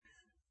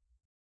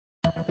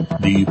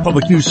The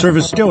Public News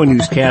Service Daily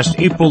Newscast,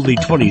 April the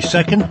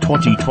 22nd,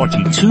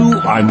 2022.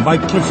 I'm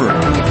Mike Clifford.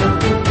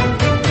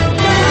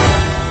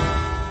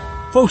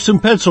 Folks in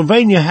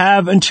Pennsylvania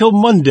have until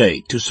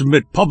Monday to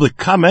submit public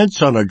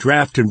comments on a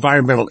draft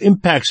environmental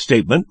impact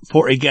statement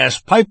for a gas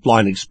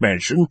pipeline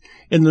expansion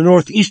in the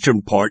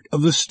northeastern part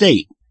of the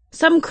state.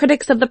 Some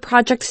critics of the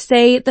project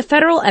say the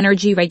Federal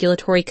Energy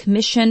Regulatory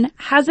Commission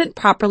hasn't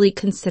properly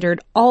considered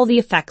all the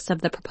effects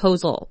of the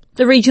proposal.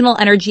 The regional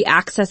energy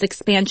access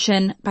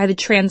expansion by the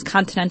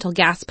Transcontinental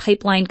Gas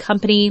Pipeline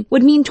Company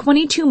would mean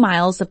 22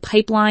 miles of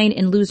pipeline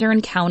in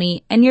Luzerne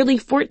County and nearly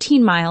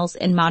 14 miles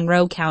in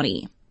Monroe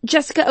County.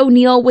 Jessica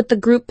O'Neill with the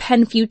group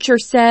Penn Future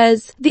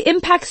says the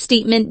impact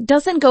statement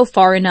doesn't go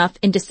far enough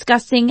in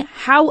discussing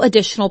how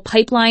additional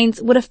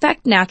pipelines would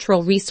affect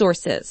natural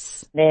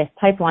resources. This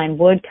pipeline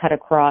would cut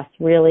across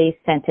really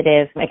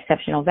sensitive,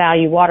 exceptional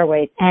value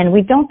waterways, and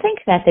we don't think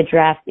that the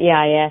draft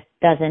EIS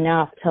does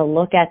enough to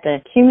look at the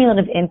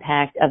cumulative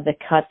impact of the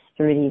cuts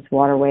through these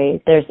waterways.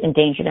 There's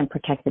endangered and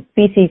protected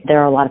species. There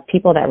are a lot of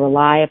people that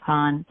rely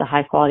upon the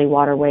high-quality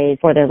waterways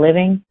for their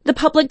living. The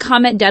public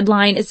comment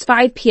deadline is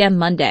 5 p.m.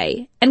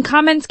 Monday, and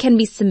comments can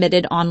be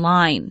submitted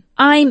online.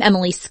 I'm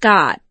Emily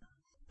Scott.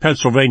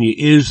 Pennsylvania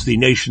is the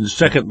nation's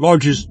second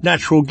largest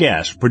natural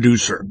gas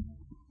producer.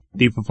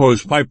 The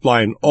proposed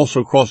pipeline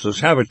also crosses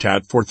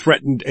habitat for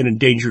threatened and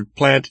endangered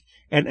plant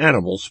and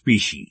animal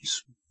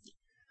species.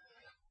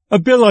 A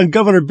bill on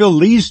Governor Bill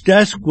Lee's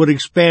desk would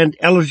expand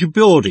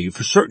eligibility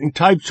for certain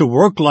types of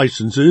work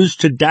licenses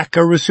to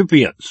DACA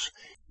recipients,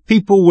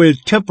 people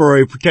with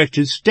temporary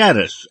protected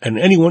status, and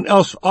anyone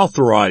else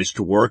authorized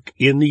to work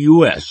in the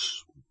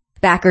U.S.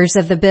 Backers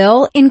of the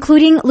bill,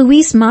 including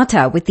Luis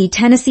Mata with the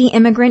Tennessee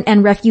Immigrant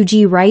and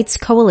Refugee Rights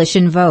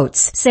Coalition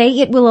votes, say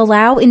it will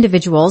allow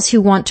individuals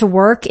who want to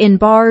work in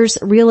bars,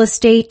 real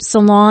estate,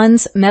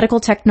 salons,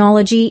 medical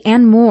technology,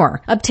 and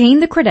more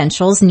obtain the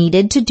credentials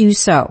needed to do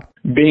so.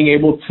 Being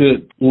able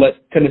to let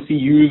Tennessee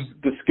use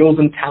the skills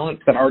and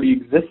talents that already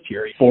exist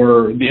here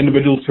for the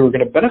individuals who are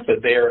going to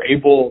benefit. They are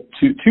able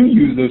to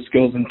use those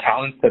skills and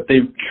talents that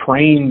they've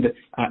trained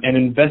and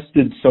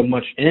invested so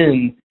much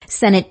in.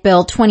 Senate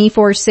Bill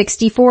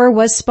 2464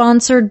 was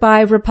sponsored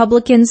by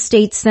Republican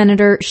State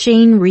Senator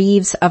Shane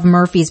Reeves of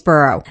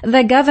Murfreesboro.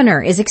 The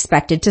governor is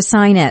expected to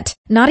sign it.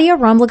 Nadia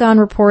Ramlagan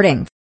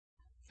reporting.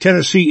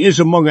 Tennessee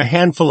is among a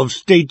handful of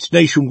states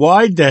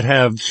nationwide that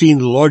have seen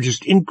the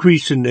largest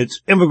increase in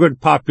its immigrant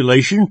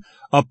population,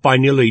 up by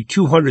nearly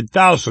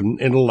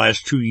 200,000 in the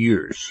last 2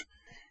 years.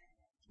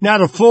 Now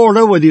to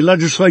Florida, where the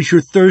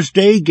legislature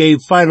Thursday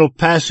gave final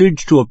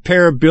passage to a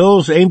pair of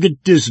bills aimed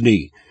at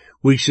Disney,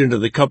 weeks into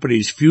the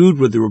company's feud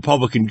with the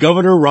Republican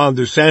governor, Ron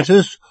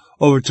DeSantis,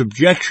 over its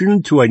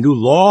objection to a new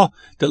law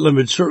that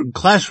limits certain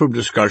classroom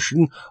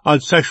discussion on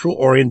sexual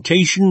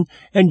orientation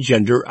and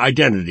gender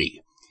identity.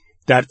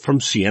 That from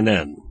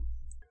CNN.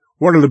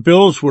 One of the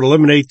bills would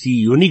eliminate the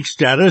unique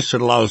status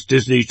that allows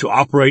Disney to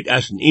operate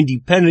as an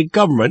independent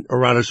government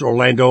around its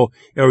Orlando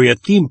area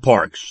theme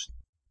parks.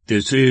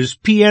 This is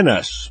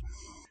PNS.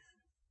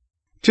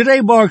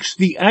 Today marks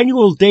the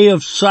annual Day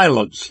of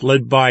Silence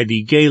led by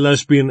the Gay,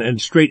 Lesbian, and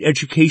Straight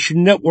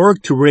Education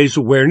Network to raise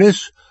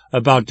awareness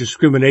about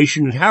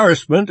discrimination and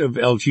harassment of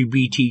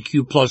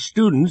LGBTQ+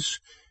 students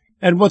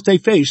and what they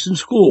face in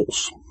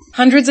schools.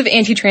 Hundreds of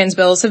anti-trans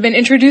bills have been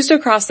introduced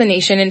across the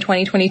nation in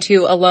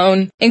 2022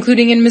 alone,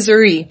 including in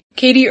Missouri.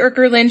 Katie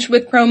Erker-Lynch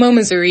with Promo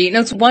Missouri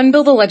notes one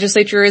bill the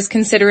legislature is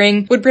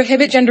considering would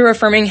prohibit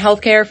gender-affirming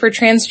healthcare for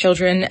trans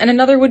children, and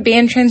another would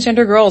ban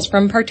transgender girls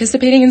from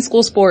participating in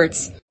school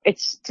sports.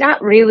 It's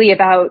not really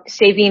about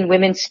saving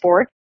women's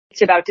sport.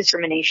 It's about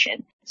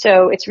discrimination.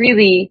 So it's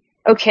really,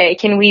 okay,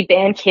 can we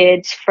ban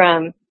kids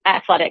from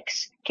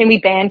athletics? Can we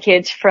ban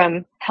kids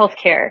from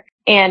healthcare?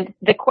 And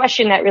the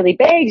question that really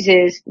begs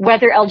is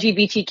whether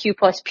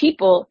LGBTQ+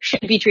 people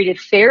should be treated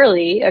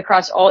fairly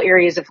across all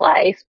areas of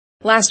life.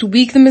 Last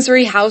week, the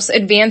Missouri House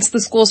advanced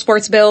the school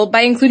sports bill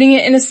by including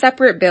it in a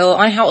separate bill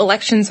on how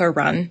elections are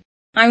run.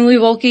 I'm Lee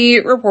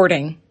Volke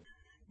reporting.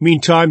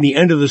 Meantime, the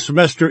end of the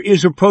semester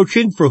is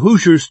approaching for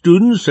Hoosier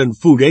students, and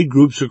food aid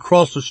groups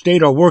across the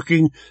state are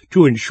working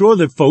to ensure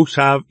that folks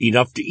have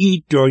enough to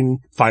eat during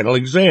final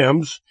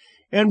exams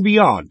and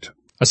beyond.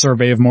 A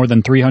survey of more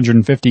than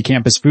 350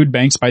 campus food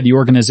banks by the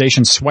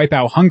organization Swipe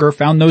Out Hunger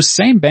found those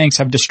same banks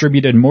have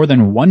distributed more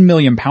than 1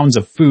 million pounds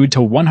of food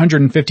to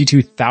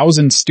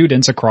 152,000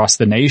 students across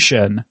the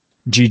nation.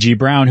 Gigi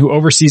Brown, who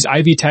oversees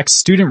Ivy Tech's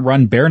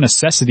student-run Bare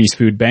Necessities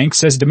food bank,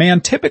 says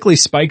demand typically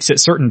spikes at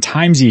certain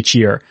times each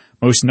year,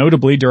 most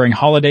notably during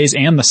holidays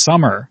and the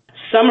summer.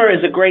 Summer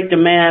is a great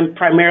demand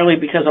primarily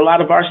because a lot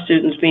of our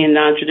students, being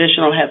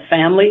non-traditional, have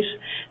families.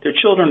 Their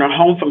children are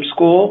home from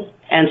school,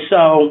 and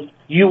so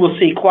you will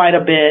see quite a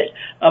bit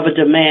of a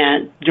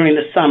demand during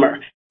the summer.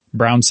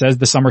 Brown says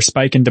the summer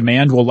spike in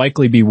demand will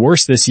likely be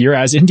worse this year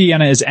as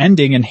Indiana is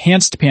ending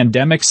Enhanced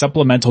Pandemic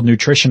Supplemental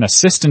Nutrition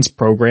Assistance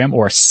Program,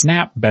 or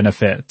SNAP,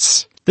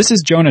 benefits. This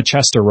is Jonah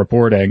Chester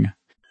reporting.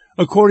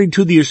 According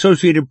to the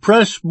Associated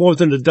Press, more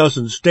than a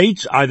dozen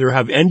states either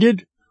have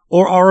ended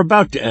or are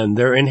about to end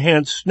their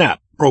enhanced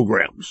SNAP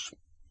programs.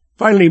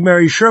 Finally,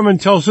 Mary Sherman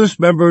tells us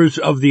members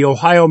of the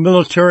Ohio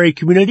military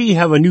community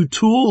have a new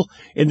tool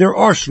in their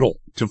arsenal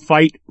to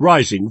fight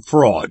rising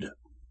fraud.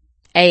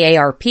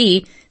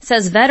 AARP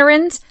says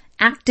veterans,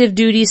 active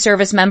duty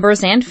service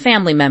members, and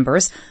family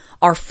members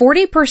are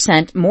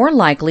 40% more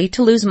likely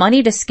to lose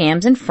money to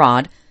scams and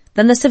fraud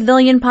than the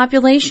civilian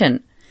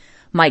population.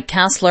 Mike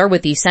Kassler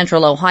with the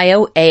Central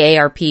Ohio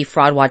AARP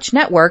Fraud Watch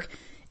Network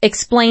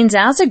explains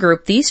as a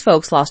group these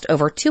folks lost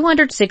over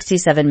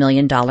 $267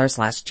 million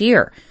last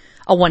year,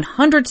 a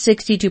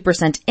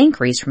 162%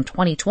 increase from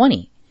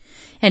 2020.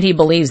 And he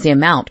believes the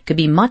amount could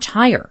be much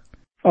higher.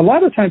 A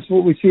lot of times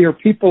what we see are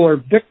people are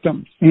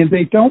victims, and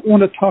they don't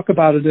want to talk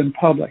about it in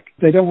public.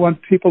 They don't want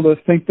people to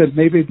think that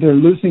maybe they're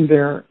losing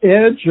their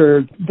edge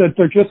or that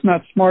they're just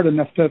not smart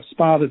enough to have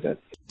spotted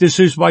it. This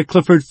is Mike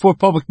Clifford for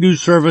Public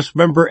News Service,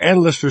 member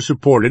and listener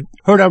supported,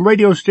 heard on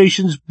radio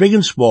stations big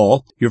and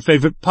small, your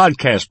favorite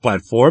podcast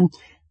platform.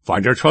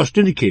 Find our trust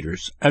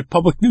indicators at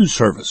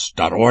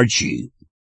publicnewsservice.org.